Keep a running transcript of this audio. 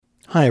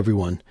Hi,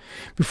 everyone.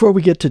 Before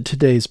we get to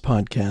today's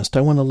podcast,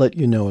 I want to let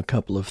you know a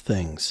couple of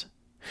things.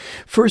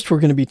 First,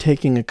 we're going to be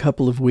taking a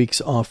couple of weeks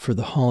off for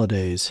the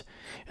holidays,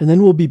 and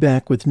then we'll be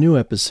back with new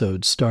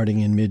episodes starting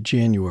in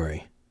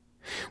mid-January.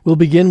 We'll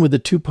begin with a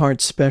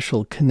two-part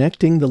special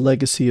connecting the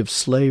legacy of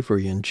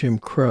slavery and Jim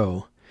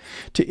Crow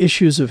to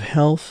issues of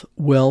health,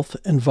 wealth,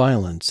 and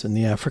violence in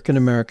the African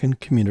American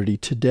community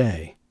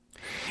today.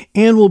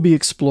 And we'll be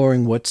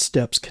exploring what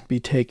steps can be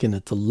taken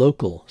at the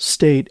local,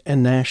 state,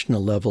 and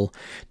national level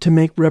to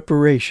make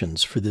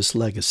reparations for this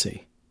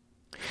legacy.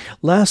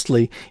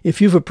 Lastly,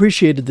 if you've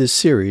appreciated this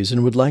series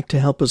and would like to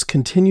help us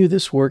continue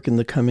this work in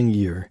the coming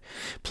year,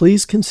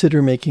 please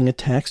consider making a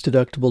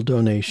tax-deductible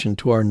donation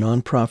to our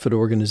nonprofit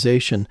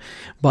organization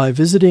by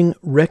visiting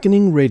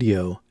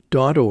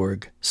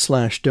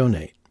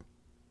reckoningradio.org/donate.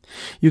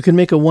 You can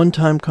make a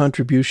one-time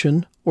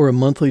contribution or a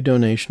monthly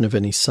donation of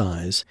any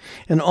size,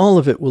 and all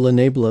of it will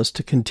enable us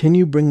to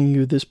continue bringing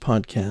you this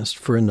podcast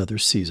for another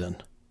season.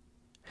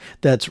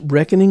 That's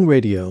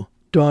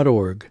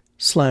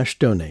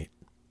reckoningradio.org/donate.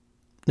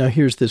 Now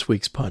here's this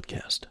week's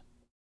podcast.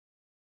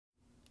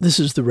 This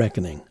is The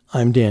Reckoning.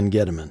 I'm Dan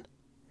Gediman.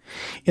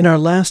 In our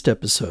last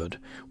episode,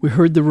 we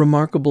heard the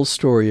remarkable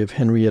story of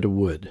Henrietta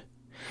Wood,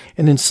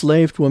 an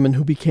enslaved woman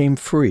who became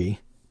free,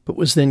 but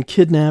was then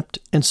kidnapped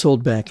and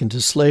sold back into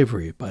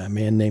slavery by a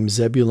man named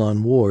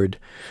Zebulon Ward,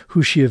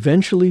 who she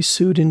eventually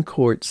sued in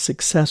court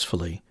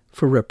successfully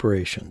for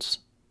reparations.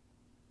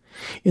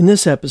 In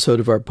this episode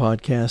of our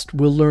podcast,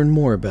 we'll learn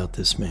more about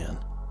this man.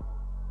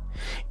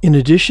 In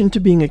addition to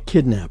being a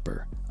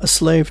kidnapper, a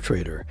slave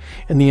trader,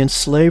 and the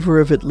enslaver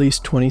of at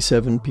least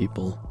 27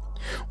 people,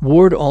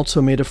 Ward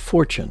also made a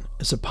fortune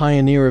as a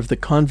pioneer of the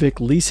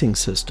convict leasing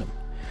system,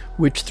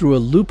 which through a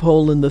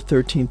loophole in the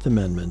 13th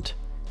Amendment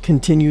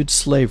continued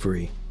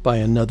slavery by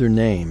another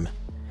name,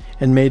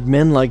 and made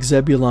men like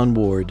Zebulon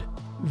Ward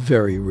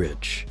very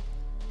rich.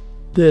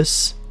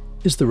 This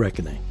is The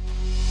Reckoning.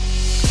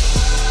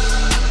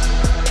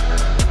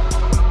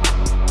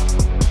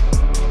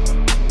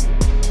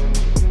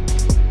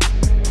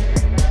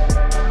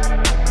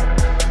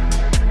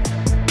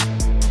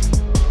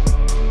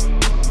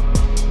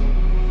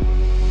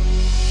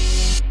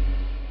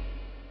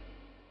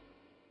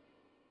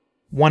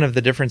 One of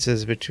the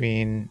differences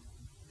between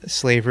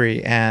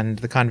slavery and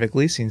the convict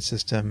leasing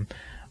system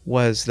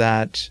was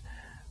that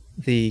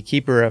the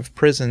keeper of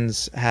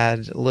prisons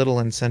had little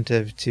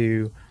incentive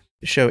to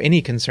show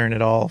any concern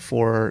at all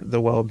for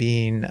the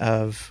well-being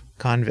of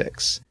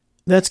convicts.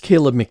 That's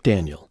Caleb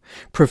McDaniel,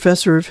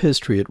 professor of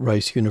history at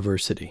Rice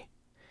University.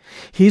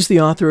 He's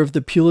the author of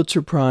the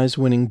Pulitzer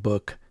Prize-winning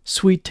book,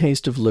 Sweet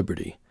Taste of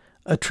Liberty,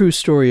 a true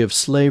story of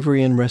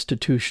slavery and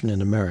restitution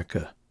in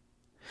America.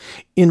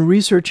 In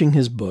researching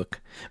his book,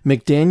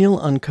 McDaniel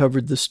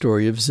uncovered the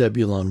story of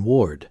Zebulon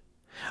Ward,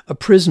 a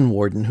prison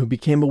warden who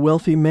became a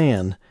wealthy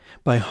man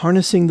by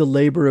harnessing the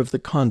labor of the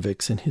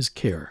convicts in his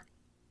care.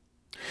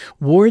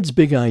 Ward's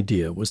big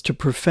idea was to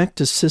perfect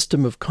a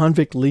system of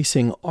convict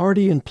leasing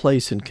already in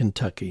place in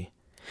Kentucky,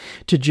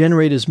 to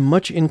generate as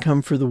much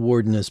income for the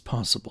warden as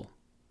possible.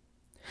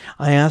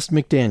 I asked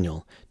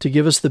McDaniel to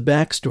give us the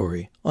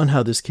backstory on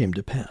how this came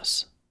to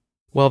pass.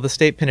 Well, the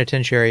state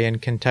penitentiary in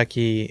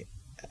Kentucky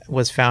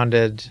was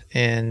founded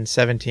in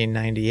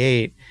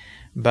 1798,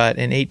 but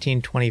in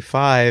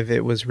 1825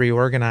 it was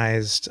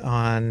reorganized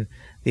on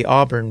the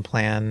Auburn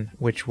Plan,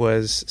 which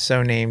was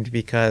so named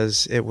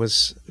because it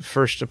was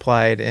first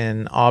applied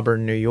in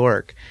Auburn, New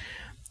York.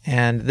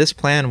 And this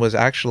plan was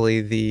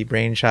actually the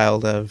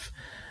brainchild of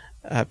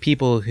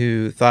people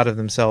who thought of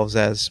themselves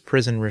as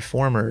prison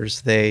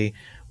reformers. They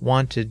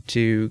wanted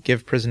to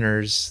give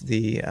prisoners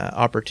the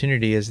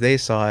opportunity, as they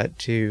saw it,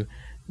 to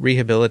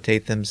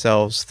rehabilitate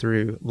themselves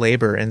through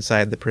labor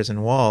inside the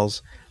prison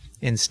walls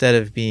instead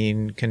of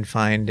being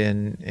confined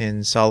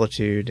in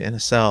solitude in a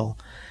cell.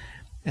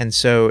 And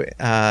so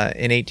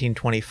in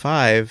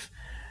 1825,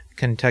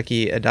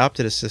 Kentucky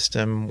adopted a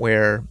system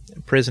where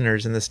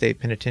prisoners in the state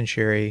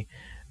penitentiary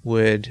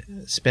would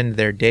spend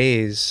their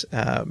days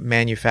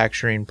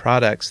manufacturing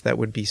products that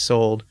would be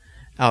sold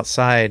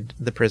outside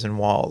the prison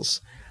walls.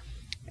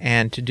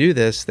 And to do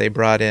this, they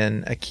brought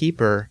in a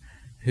keeper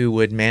who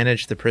would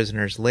manage the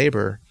prisoners'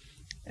 labor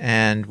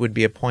and would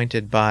be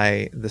appointed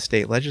by the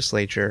state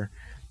legislature.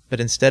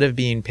 But instead of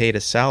being paid a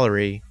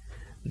salary,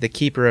 the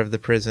keeper of the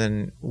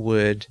prison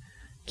would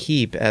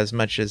keep as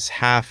much as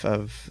half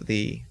of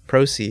the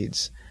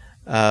proceeds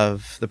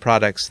of the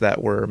products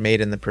that were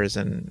made in the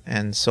prison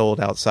and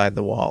sold outside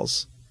the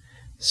walls.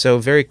 So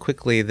very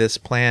quickly, this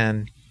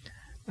plan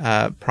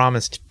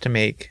promised to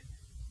make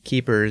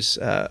keepers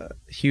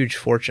huge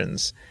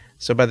fortunes.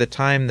 So by the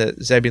time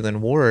that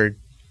Zebulon Ward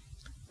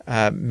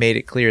made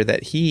it clear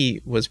that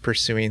he was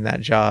pursuing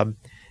that job,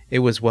 it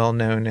was well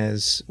known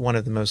as one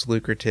of the most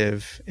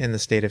lucrative in the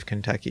state of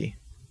Kentucky.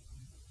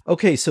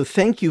 Okay, so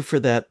thank you for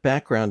that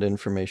background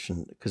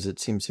information because it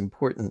seems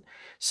important.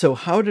 So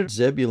how did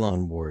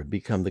Zebulon Ward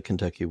become the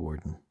Kentucky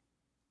warden?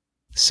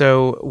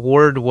 So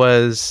Ward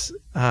was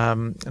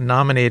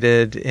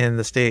nominated in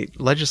the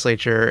state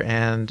legislature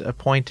and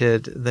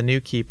appointed the new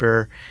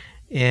keeper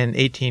in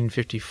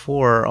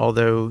 1854,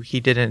 although he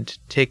didn't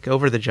take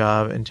over the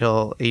job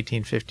until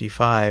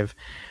 1855.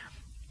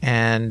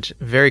 And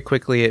very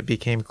quickly it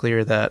became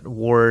clear that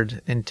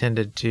Ward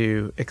intended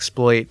to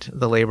exploit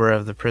the labor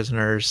of the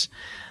prisoners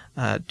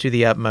to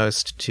the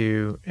utmost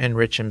to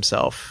enrich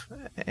himself.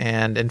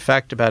 And in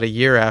fact, about a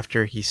year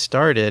after he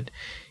started,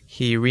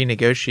 he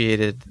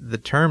renegotiated the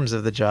terms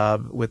of the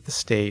job with the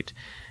state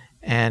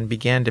and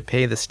began to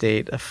pay the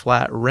state a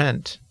flat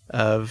rent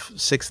of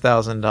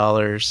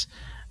 $6,000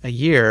 a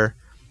year,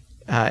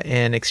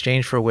 in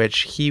exchange for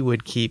which he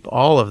would keep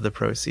all of the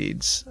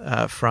proceeds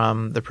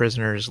from the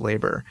prisoners'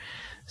 labor.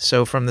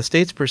 So from the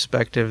state's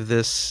perspective,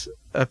 this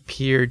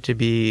appeared to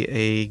be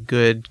a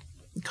good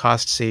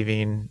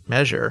cost-saving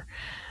measure.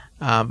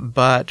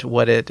 But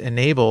what it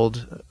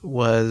enabled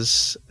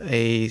was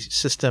a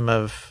system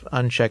of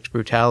unchecked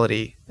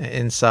brutality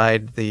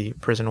inside the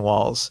prison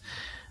walls.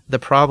 The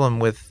problem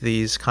with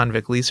these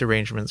convict lease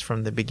arrangements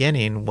from the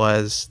beginning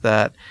was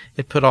that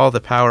it put all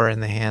the power in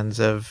the hands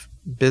of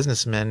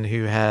businessmen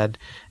who had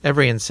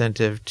every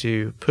incentive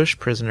to push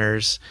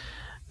prisoners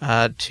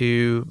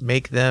to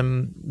make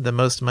them the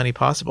most money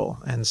possible.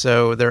 And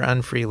so their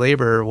unfree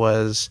labor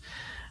was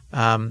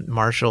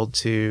marshaled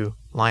to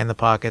line the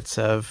pockets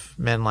of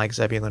men like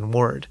Zebulon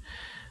Ward.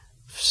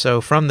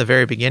 So from the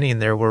very beginning,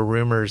 there were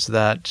rumors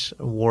that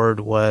Ward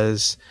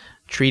was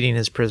treating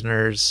his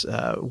prisoners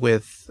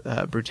with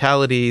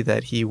brutality,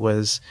 that he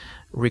was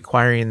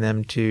requiring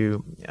them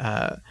to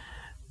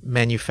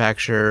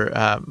manufacture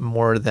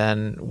more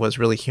than was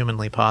really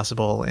humanly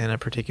possible in a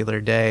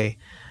particular day.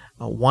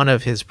 One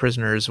of his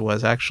prisoners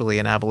was actually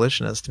an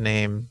abolitionist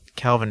named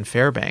Calvin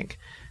Fairbank,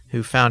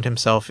 who found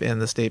himself in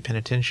the state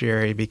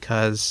penitentiary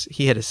because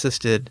he had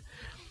assisted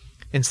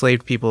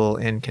enslaved people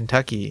in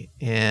Kentucky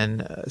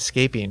in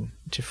escaping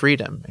to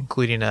freedom,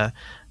 including a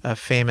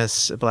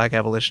famous black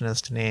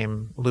abolitionist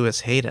named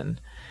Lewis Hayden.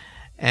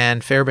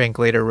 And Fairbank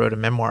later wrote a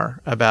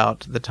memoir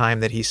about the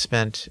time that he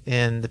spent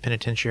in the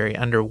penitentiary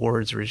under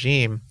Ward's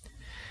regime,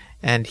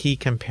 and he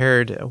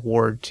compared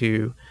Ward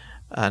to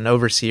an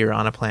overseer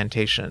on a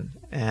plantation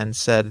and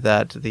said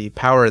that the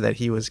power that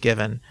he was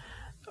given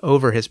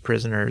over his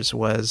prisoners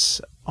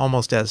was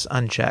almost as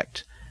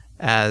unchecked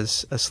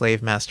as a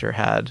slave master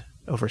had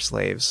over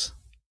slaves.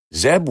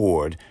 Zeb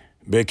Ward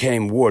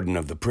became warden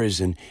of the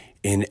prison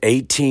in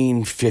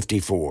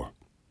 1854.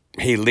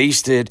 He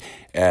leased it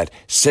at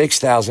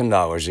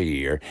 $6,000 a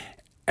year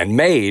and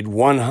made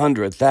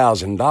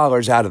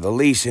 $100,000 out of the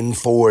lease in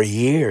 4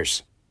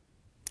 years.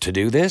 To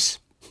do this,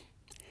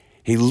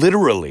 he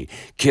literally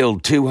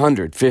killed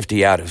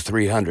 250 out of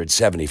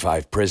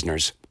 375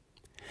 prisoners.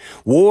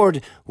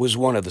 Ward was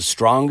one of the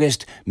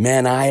strongest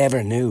men I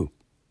ever knew.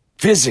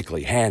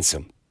 Physically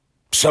handsome,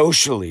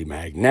 socially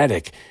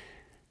magnetic,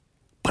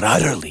 but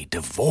utterly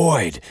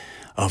devoid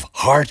of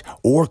heart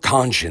or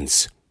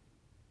conscience.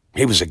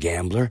 He was a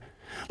gambler,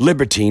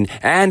 libertine,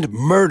 and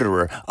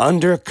murderer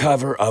under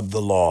cover of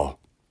the law.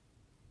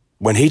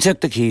 When he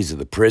took the keys of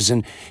the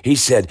prison, he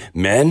said,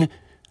 "Men,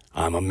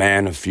 I'm a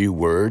man of few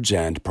words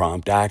and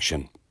prompt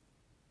action.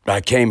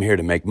 I came here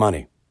to make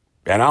money,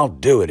 and I'll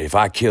do it if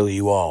I kill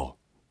you all."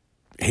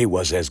 He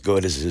was as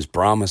good as his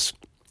promise.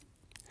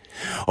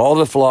 All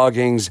the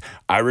floggings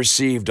I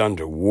received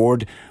under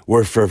Ward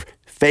were for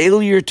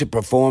failure to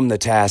perform the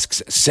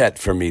tasks set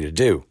for me to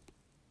do,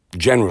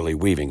 generally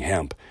weaving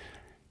hemp.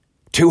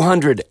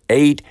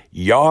 208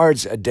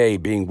 yards a day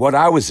being what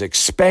I was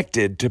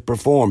expected to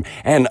perform,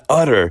 an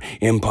utter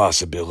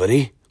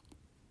impossibility.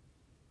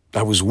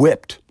 I was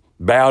whipped,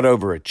 bowed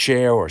over a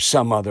chair or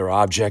some other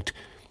object,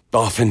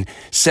 often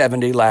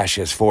 70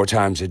 lashes 4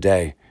 times a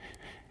day.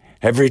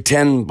 Every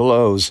 10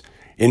 blows,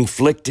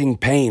 inflicting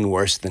pain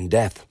worse than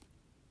death.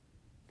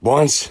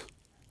 Once,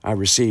 I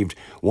received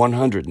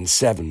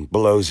 107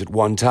 blows at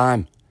one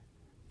time,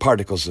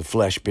 particles of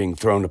flesh being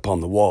thrown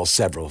upon the wall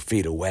several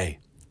feet away.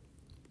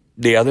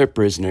 The other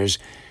prisoners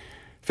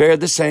fared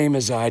the same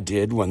as I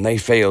did when they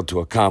failed to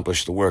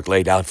accomplish the work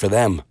laid out for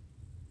them.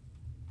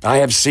 I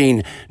have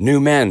seen new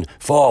men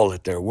fall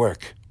at their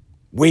work,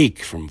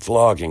 weak from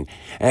flogging,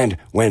 and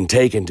when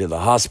taken to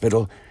the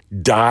hospital,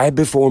 die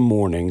before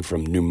morning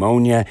from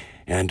pneumonia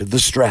and the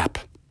strap.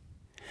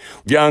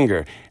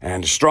 Younger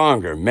and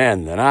stronger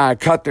men than I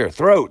cut their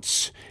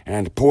throats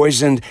and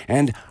poisoned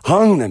and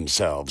hung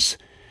themselves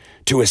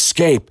to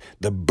escape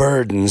the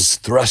burdens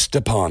thrust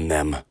upon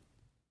them.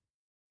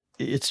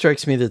 It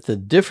strikes me that the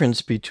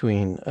difference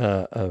between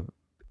a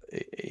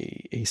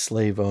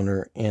slave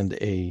owner and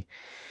a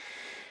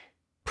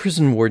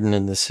prison warden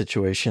in this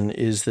situation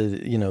is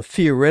that,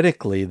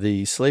 theoretically,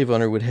 the slave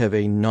owner would have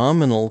a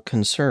nominal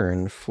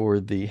concern for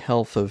the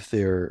health of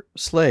their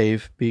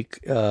slave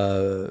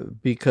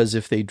because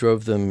if they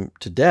drove them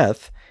to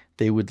death,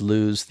 they would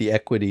lose the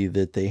equity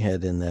that they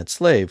had in that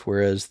slave.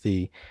 Whereas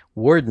the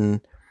warden,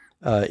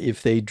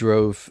 if they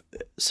drove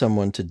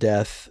someone to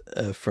death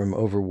from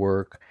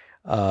overwork,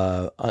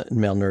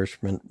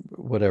 malnourishment,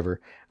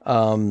 whatever,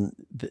 no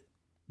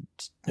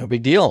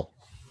big deal.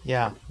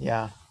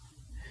 Yeah.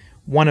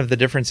 One of the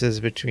differences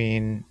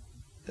between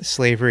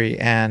slavery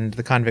and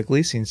the convict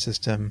leasing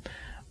system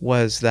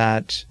was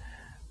that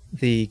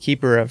the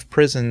keeper of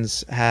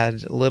prisons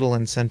had little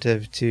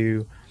incentive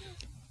to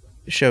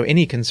show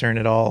any concern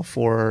at all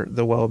for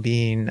the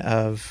well-being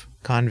of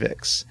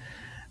convicts.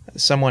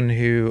 Someone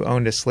who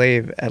owned a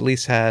slave at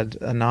least had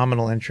a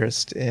nominal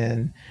interest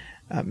in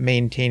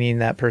maintaining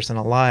that person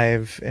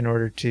alive in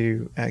order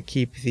to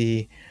keep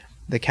the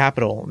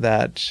capital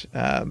that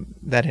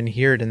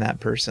inhered in that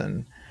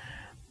person.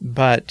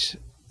 But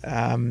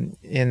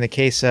in the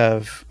case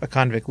of a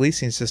convict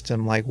leasing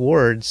system like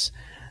Ward's,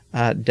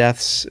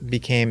 deaths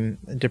became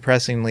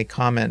depressingly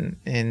common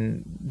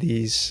in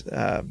these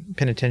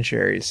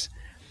penitentiaries.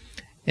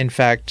 In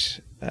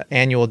fact,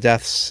 annual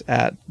deaths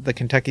at the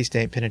Kentucky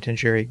State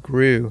Penitentiary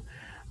grew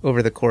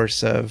over the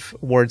course of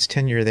Ward's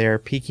tenure there,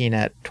 peaking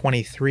at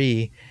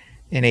 23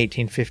 in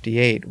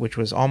 1858, which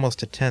was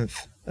almost a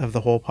tenth of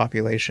the whole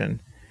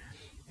population.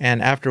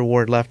 And after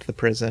Ward left the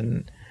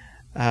prison,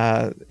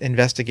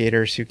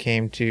 investigators who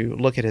came to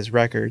look at his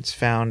records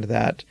found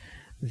that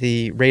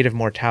the rate of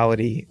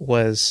mortality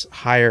was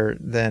higher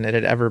than it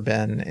had ever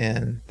been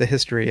in the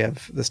history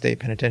of the state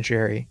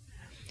penitentiary.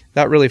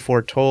 That really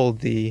foretold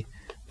the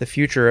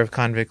future of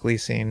convict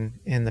leasing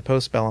in the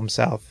postbellum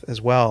South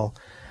as well.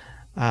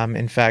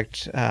 In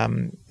fact,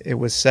 it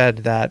was said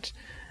that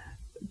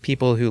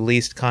people who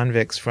leased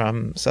convicts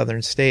from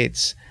southern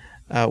states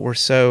were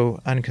so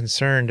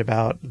unconcerned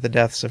about the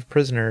deaths of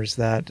prisoners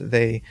that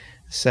they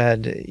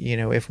said,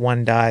 if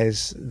one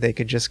dies, they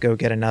could just go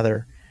get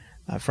another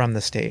from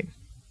the state.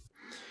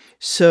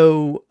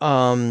 So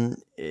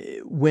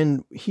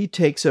when he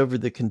takes over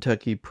the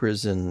Kentucky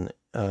prison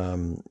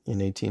in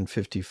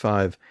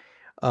 1855,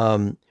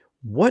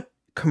 what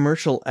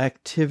commercial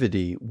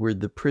activity were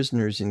the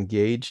prisoners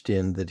engaged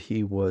in that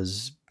he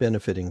was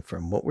benefiting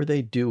from? What were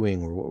they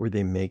doing, or what were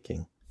they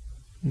making?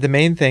 The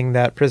main thing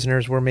that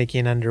prisoners were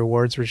making under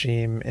Ward's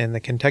regime in the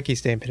Kentucky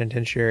State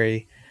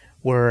Penitentiary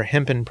were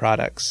hempen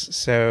products.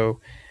 So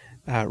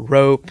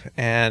rope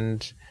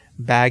and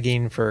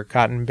bagging for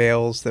cotton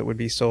bales that would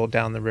be sold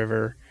down the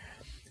river.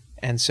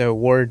 And so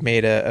Ward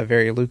made a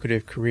very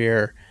lucrative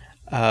career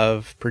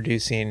of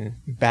producing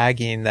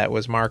bagging that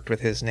was marked with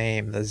his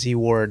name, the Z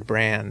Ward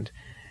brand.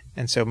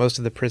 And so most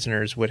of the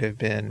prisoners would have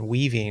been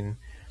weaving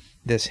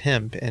this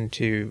hemp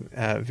into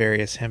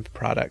various hemp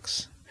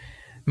products.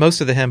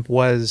 Most of the hemp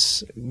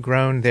was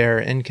grown there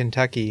in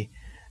Kentucky,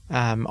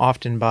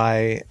 often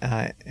by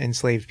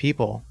enslaved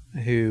people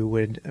who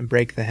would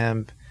break the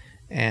hemp,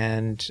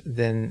 and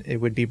then it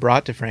would be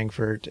brought to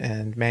Frankfort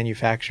and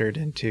manufactured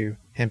into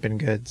hempen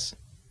goods.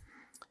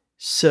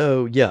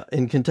 So, yeah,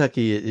 in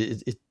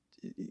Kentucky,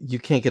 you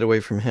can't get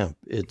away from hemp.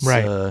 It's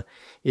right.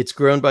 It's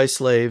grown by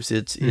slaves.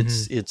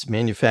 It's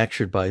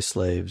manufactured by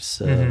slaves.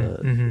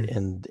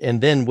 And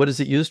then what is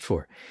it used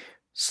for?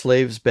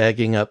 Slaves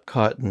bagging up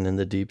cotton in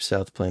the Deep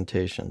South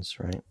plantations,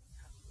 right?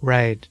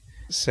 Right.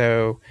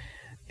 So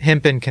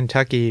hemp in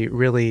Kentucky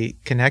really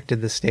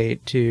connected the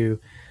state to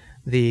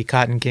the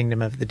cotton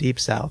kingdom of the Deep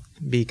South,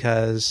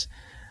 because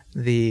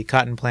the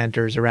cotton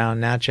planters around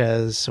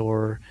Natchez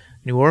or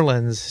New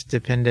Orleans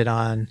depended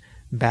on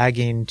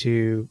bagging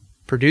to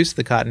produce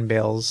the cotton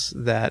bales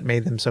that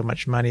made them so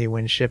much money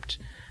when shipped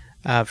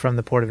from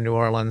the port of New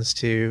Orleans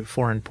to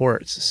foreign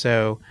ports.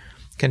 So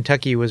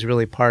Kentucky was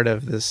really part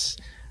of this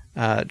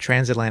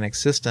transatlantic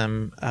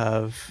system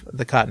of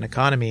the cotton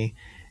economy,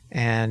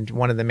 and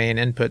one of the main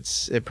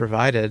inputs it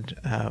provided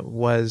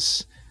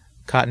was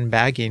cotton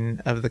bagging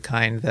of the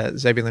kind that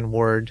Zebulon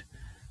Ward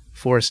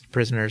forced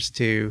prisoners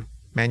to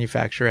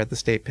manufacture at the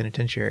state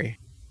penitentiary.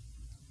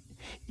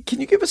 Can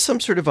you give us some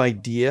sort of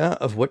idea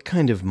of what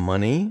kind of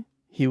money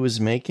he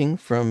was making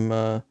from,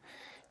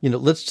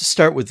 let's just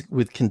start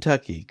with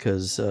Kentucky,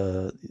 because,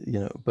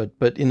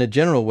 but in a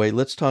general way,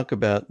 let's talk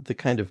about the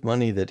kind of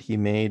money that he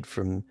made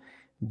from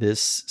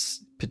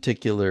this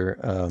particular,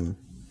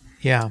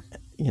 gig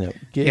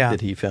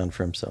that he found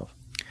for himself.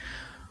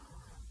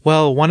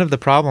 Well, one of the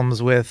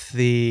problems with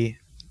the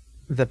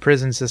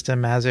prison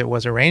system as it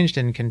was arranged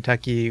in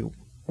Kentucky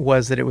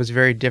was that it was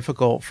very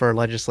difficult for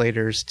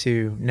legislators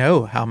to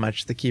know how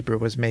much the keeper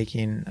was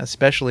making,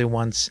 especially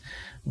once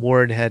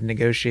Ward had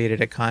negotiated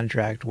a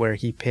contract where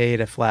he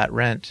paid a flat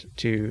rent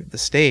to the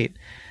state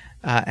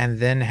and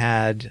then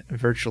had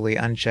virtually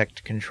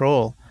unchecked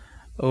control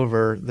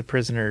over the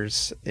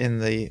prisoners in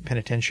the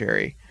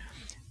penitentiary.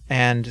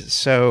 And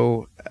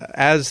so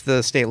as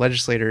the state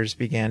legislators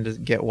began to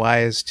get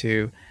wise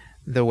to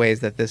the ways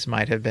that this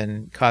might have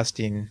been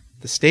costing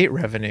the state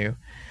revenue,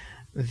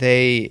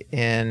 they,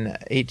 in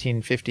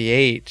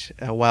 1858,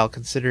 while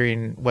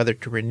considering whether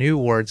to renew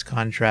Ward's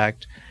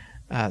contract,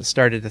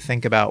 started to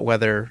think about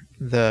whether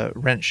the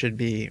rent should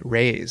be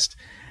raised.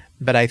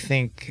 But I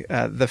think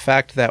the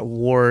fact that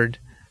Ward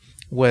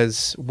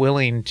was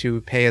willing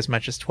to pay as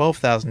much as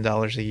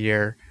 $12,000 a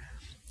year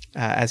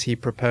as he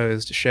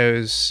proposed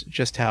shows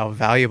just how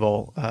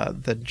valuable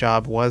the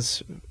job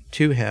was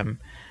to him.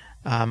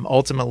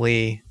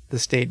 Ultimately, the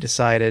state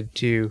decided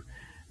to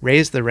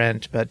raise the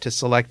rent, but to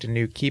select a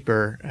new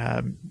keeper.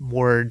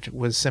 Ward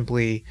was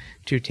simply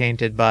too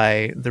tainted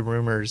by the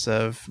rumors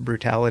of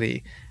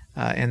brutality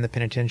in the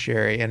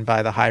penitentiary and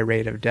by the high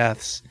rate of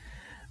deaths.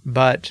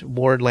 But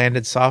Ward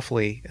landed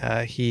softly.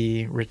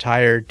 He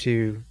retired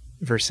to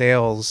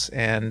Versailles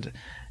and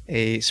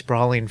a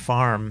sprawling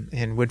farm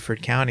in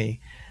Woodford County,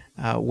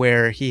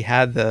 where he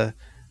had the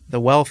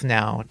wealth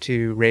now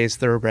to raise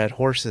thoroughbred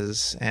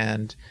horses.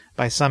 And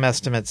by some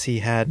estimates, he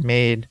had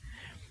made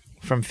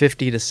from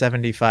 $50,000 to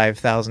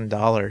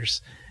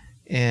 $75,000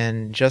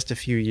 in just a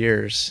few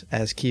years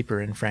as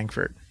keeper in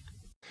Frankfurt.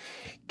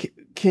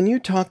 Can you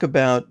talk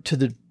about, to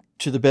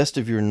the best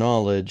of your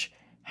knowledge,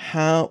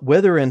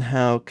 whether and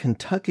how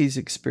Kentucky's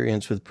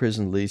experience with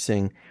prison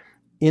leasing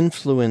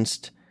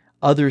influenced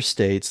other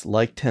states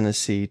like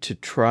Tennessee to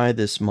try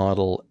this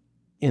model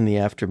in the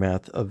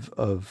aftermath of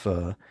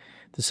the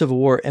Civil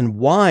War, and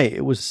why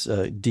it was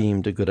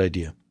deemed a good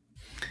idea?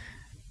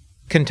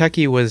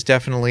 Kentucky was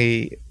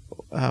definitely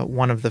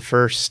one of the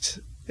first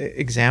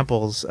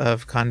examples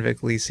of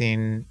convict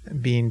leasing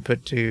being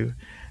put to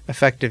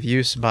effective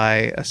use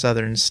by a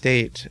southern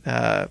state,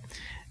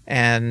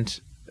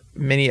 and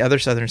many other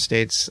southern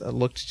states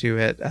looked to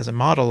it as a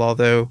model,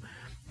 although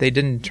they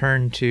didn't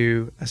turn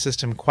to a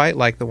system quite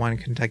like the one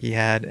Kentucky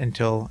had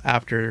until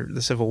after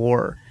the Civil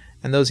War.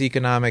 And those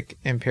economic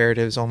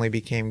imperatives only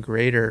became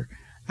greater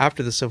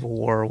after the Civil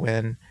War,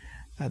 when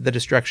the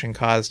destruction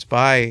caused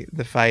by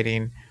the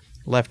fighting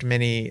left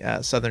many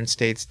southern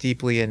states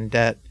deeply in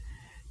debt,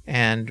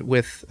 and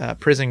with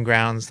prison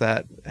grounds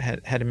that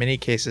had in many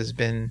cases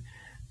been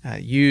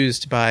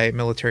used by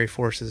military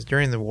forces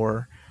during the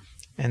war.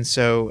 And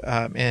so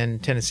in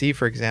Tennessee,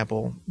 for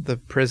example, the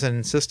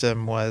prison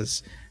system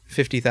was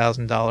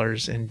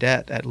 $50,000 in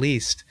debt at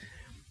least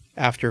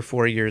after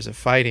 4 years of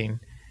fighting,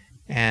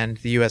 and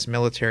the U.S.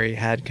 military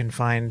had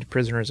confined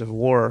prisoners of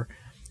war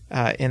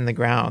in the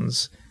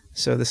grounds.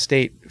 So the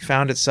state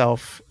found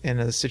itself in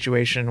a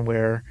situation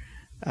where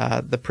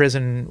the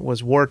prison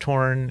was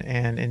war-torn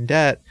and in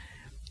debt,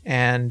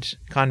 and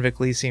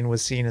convict leasing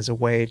was seen as a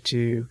way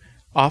to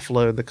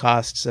offload the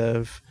costs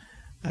of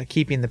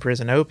keeping the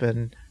prison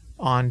open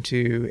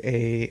onto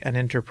an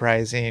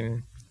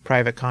enterprising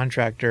private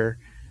contractor,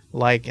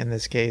 like in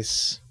this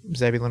case,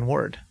 Zebulon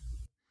Ward.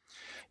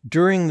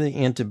 During the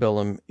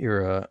antebellum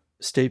era,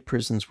 state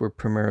prisons were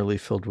primarily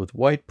filled with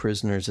white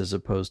prisoners as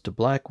opposed to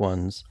black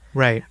ones.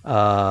 Right.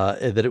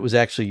 That it was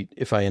actually,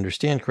 if I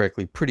understand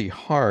correctly, pretty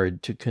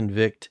hard to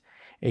convict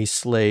a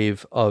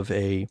slave of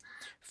a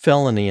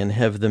felony and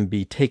have them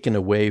be taken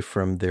away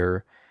from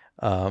their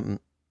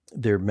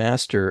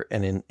master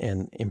and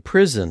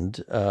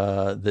imprisoned.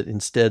 That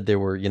instead they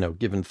were,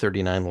 given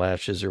 39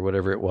 lashes or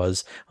whatever it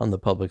was on the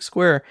public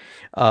square.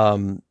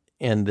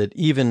 And that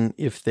even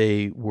if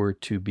they were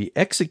to be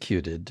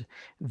executed,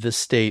 the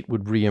state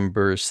would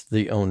reimburse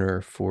the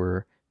owner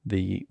for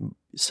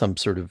some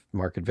sort of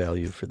market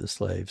value for the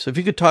slave. So if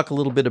you could talk a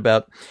little bit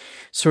about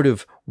sort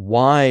of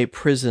why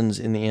prisons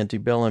in the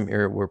antebellum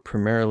era were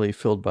primarily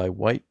filled by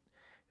white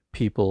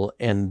people,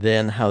 and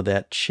then how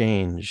that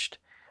changed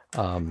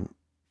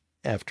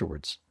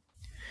afterwards.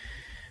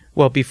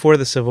 Well, before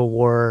the Civil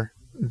War,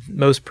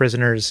 most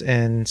prisoners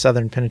in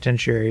southern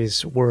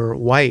penitentiaries were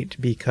white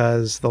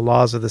because the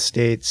laws of the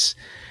states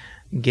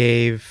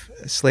gave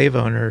slave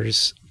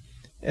owners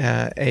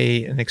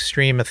an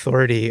extreme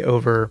authority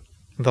over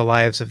the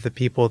lives of the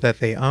people that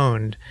they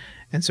owned.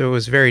 And so it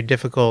was very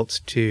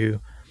difficult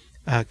to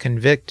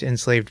convict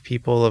enslaved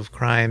people of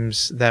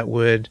crimes that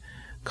would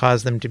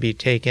cause them to be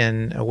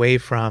taken away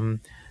from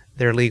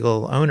their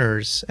legal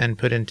owners and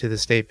put into the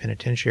state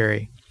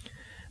penitentiary.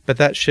 But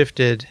that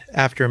shifted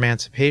after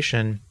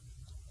emancipation,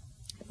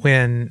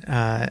 when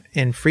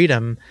in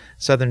freedom,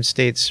 southern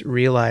states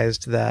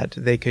realized that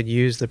they could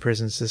use the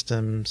prison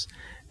systems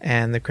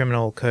and the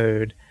criminal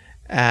code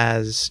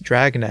as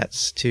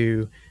dragnets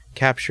to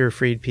capture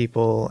freed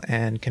people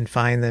and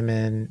confine them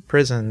in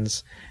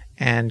prisons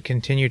and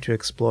continue to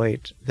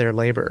exploit their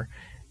labor.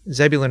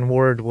 Zebulon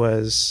Ward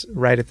was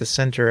right at the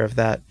center of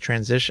that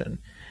transition.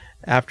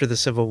 After the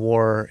Civil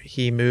War,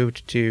 he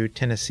moved to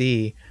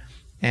Tennessee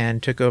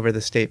and took over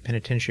the state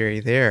penitentiary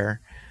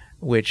there,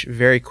 which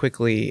very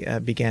quickly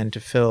began to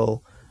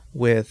fill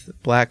with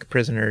black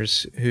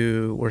prisoners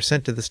who were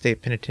sent to the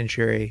state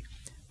penitentiary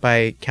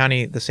by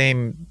the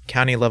same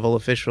county level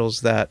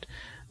officials that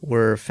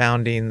were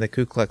founding the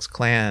Ku Klux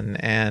Klan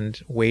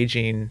and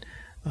waging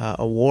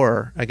a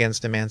war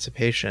against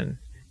emancipation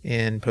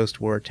in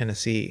post-war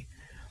Tennessee.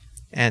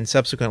 And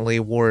subsequently,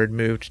 Ward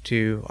moved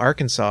to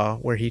Arkansas,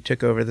 where he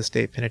took over the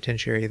state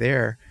penitentiary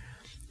there.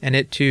 And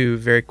it, too,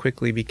 very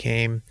quickly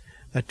became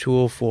a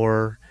tool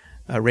for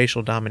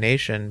racial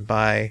domination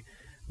by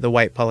the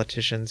white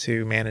politicians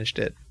who managed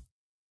it.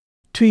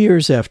 2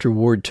 years after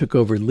Ward took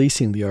over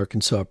leasing the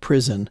Arkansas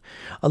prison,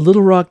 a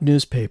Little Rock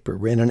newspaper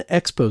ran an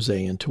expose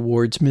into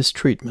Ward's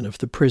mistreatment of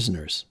the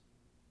prisoners.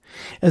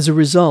 As a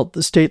result,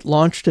 the state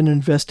launched an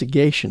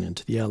investigation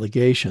into the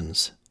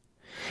allegations.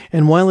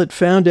 And while it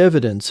found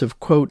evidence of,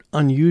 quote,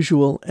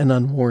 unusual and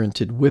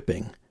unwarranted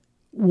whipping,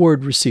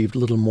 Ward received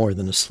little more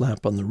than a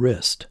slap on the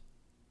wrist.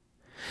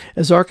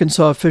 As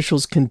Arkansas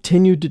officials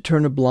continued to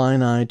turn a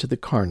blind eye to the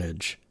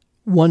carnage,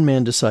 one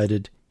man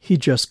decided he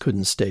just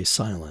couldn't stay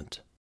silent.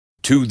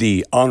 To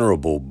the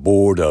Honorable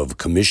Board of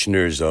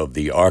Commissioners of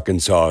the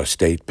Arkansas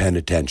State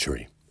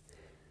Penitentiary.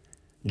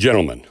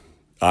 Gentlemen,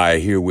 I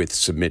herewith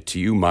submit to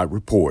you my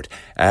report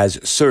as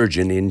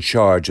surgeon in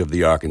charge of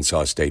the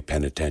Arkansas State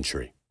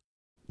Penitentiary.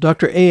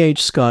 Dr.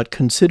 A.H. Scott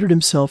considered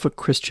himself a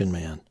Christian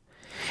man,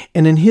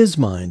 and in his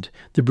mind,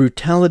 the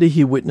brutality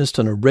he witnessed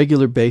on a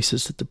regular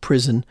basis at the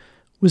prison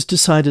was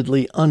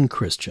decidedly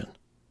unchristian.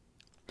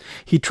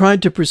 He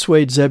tried to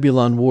persuade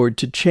Zebulon Ward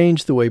to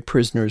change the way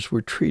prisoners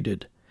were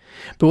treated,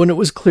 but when it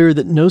was clear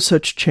that no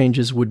such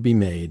changes would be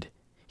made,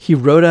 he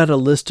wrote out a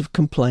list of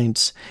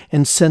complaints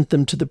and sent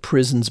them to the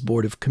prison's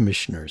Board of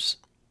Commissioners.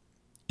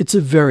 It's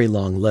a very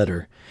long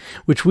letter,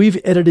 which we've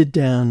edited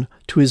down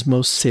to his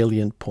most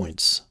salient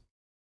points.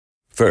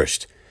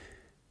 First,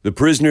 the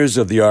prisoners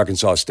of the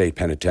Arkansas State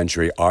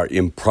Penitentiary are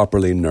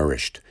improperly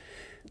nourished.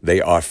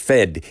 They are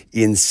fed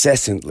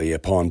incessantly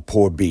upon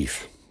poor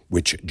beef,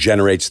 which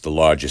generates the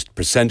largest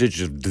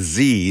percentage of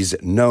disease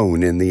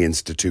known in the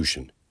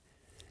institution.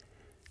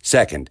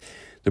 Second,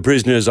 the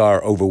prisoners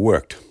are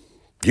overworked,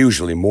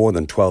 usually more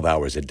than 12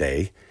 hours a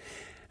day,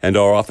 and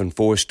are often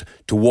forced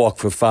to walk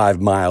for 5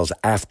 miles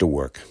after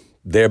work,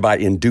 thereby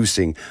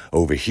inducing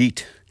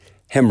overheat,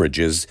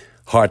 hemorrhages,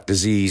 heart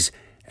disease,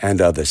 and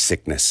other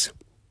sickness.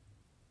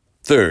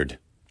 Third,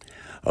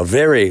 a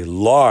very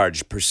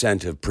large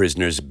percent of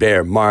prisoners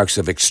bear marks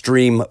of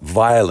extreme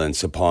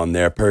violence upon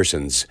their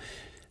persons,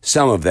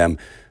 some of them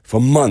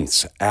for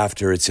months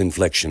after its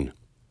infliction.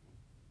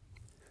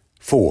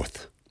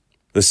 Fourth,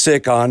 the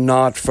sick are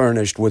not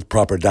furnished with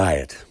proper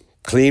diet,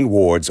 clean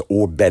wards,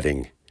 or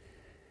bedding.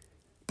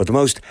 But the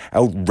most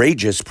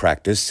outrageous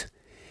practice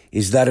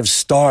is that of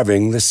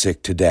starving the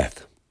sick to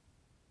death.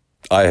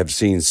 I have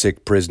seen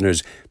sick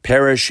prisoners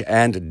perish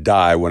and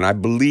die when I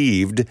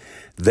believed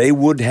they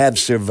would have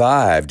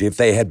survived if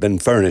they had been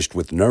furnished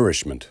with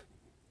nourishment.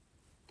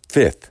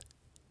 Fifth,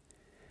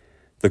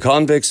 the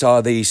convicts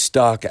are the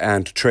stock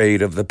and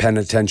trade of the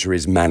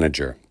penitentiary's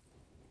manager.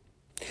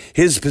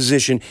 His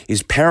position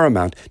is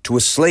paramount to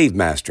a slave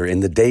master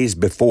in the days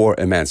before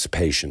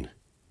emancipation.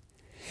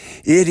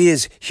 It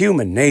is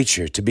human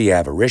nature to be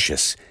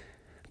avaricious,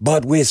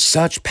 but with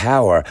such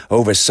power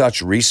over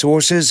such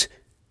resources,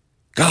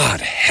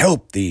 God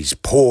help these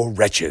poor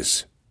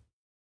wretches.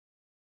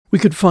 We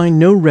could find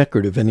no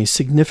record of any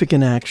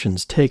significant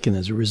actions taken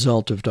as a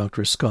result of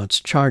Dr. Scott's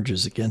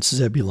charges against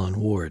Zebulon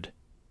Ward.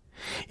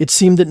 It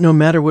seemed that no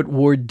matter what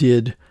Ward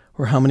did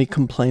or how many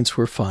complaints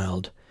were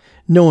filed,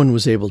 no one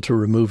was able to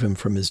remove him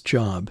from his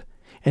job,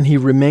 and he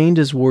remained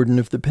as warden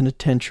of the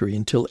penitentiary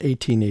until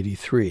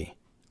 1883.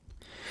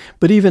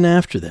 But even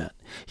after that,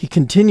 he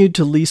continued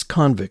to lease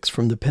convicts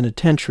from the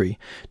penitentiary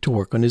to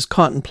work on his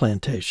cotton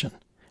plantation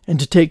and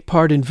to take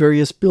part in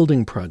various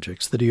building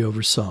projects that he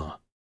oversaw.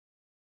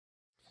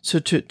 So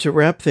to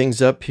wrap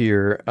things up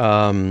here,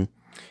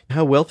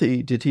 how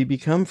wealthy did he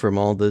become from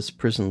all this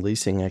prison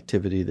leasing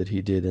activity that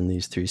he did in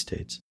these 3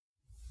 states?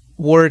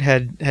 Ward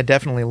had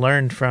definitely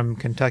learned from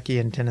Kentucky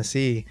and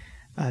Tennessee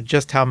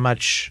just how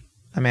much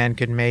a man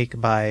could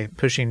make by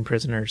pushing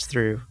prisoners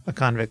through a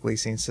convict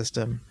leasing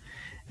system.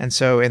 And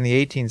so in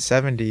the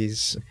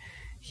 1870s,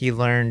 he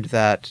learned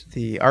that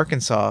the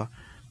Arkansas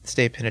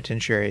State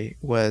Penitentiary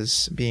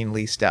was being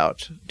leased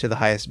out to the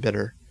highest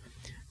bidder.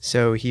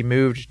 So he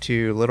moved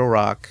to Little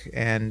Rock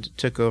and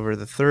took over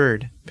the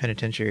 3rd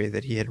penitentiary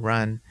that he had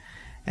run,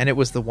 and it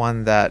was the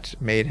one that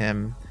made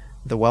him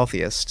the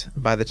wealthiest.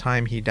 By the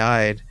time he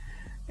died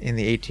in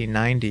the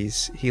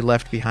 1890s, he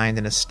left behind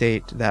an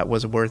estate that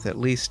was worth at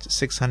least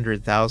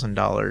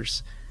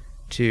 $600,000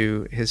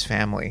 to his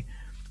family,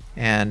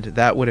 and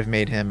that would have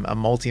made him a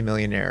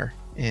multimillionaire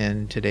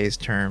in today's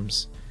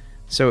terms.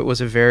 So it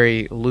was a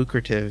very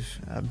lucrative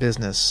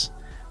business,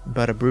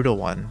 but a brutal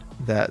one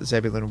that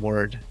Zebulon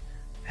Ward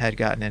had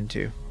gotten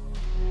into.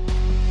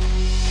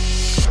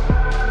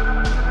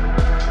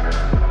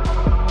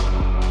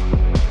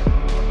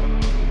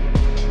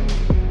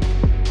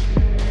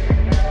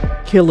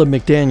 Caleb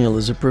McDaniel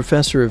is a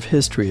professor of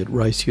history at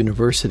Rice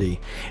University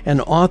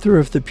and author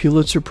of the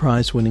Pulitzer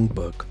Prize-winning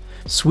book,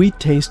 Sweet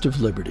Taste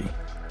of Liberty,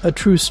 a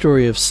true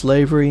story of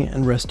slavery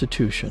and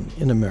restitution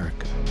in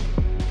America.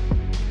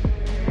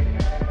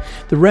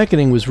 The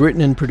Reckoning was written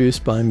and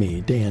produced by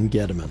me, Dan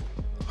Gettleman.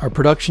 Our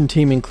production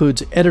team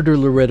includes editor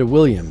Loretta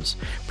Williams,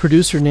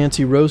 producer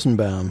Nancy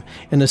Rosenbaum,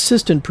 and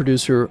assistant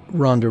producer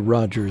Rhonda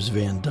Rogers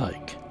Van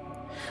Dyke.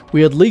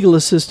 We had legal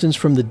assistance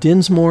from the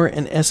Dinsmore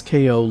and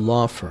SKO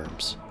law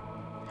firms.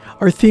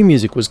 Our theme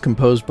music was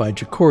composed by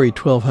Ja'Cory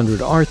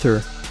 1200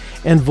 Arthur,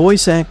 and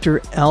voice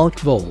actor Alec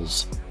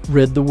Voles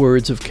read the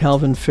words of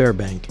Calvin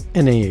Fairbank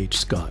and A.H.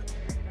 Scott.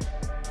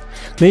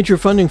 Major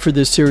funding for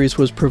this series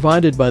was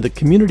provided by the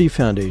Community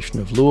Foundation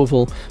of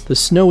Louisville, the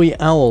Snowy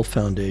Owl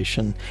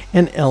Foundation,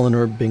 and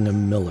Eleanor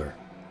Bingham Miller.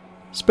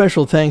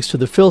 Special thanks to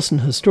the Filson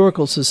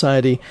Historical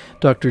Society,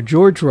 Dr.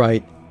 George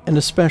Wright, and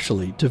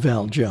especially to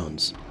Val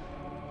Jones.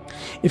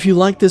 If you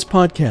like this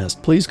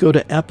podcast, please go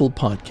to Apple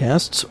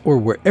Podcasts or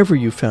wherever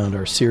you found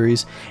our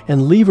series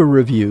and leave a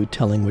review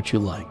telling what you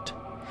liked.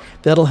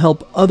 That'll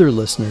help other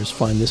listeners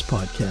find this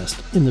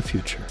podcast in the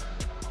future.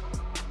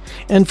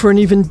 And for an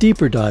even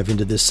deeper dive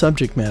into this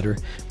subject matter,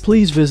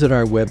 please visit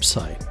our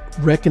website,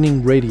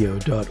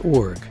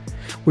 reckoningradio.org,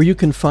 where you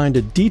can find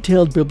a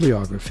detailed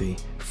bibliography,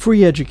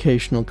 free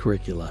educational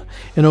curricula,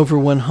 and over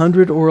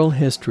 100 oral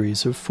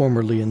histories of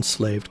formerly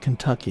enslaved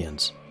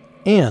Kentuckians.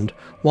 And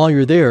while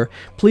you're there,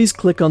 please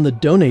click on the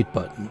donate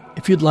button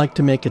if you'd like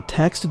to make a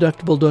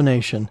tax-deductible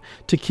donation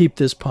to keep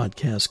this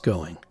podcast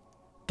going.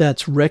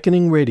 That's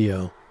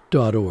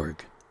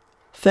reckoningradio.org.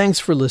 Thanks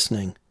for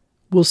listening.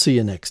 We'll see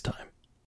you next time.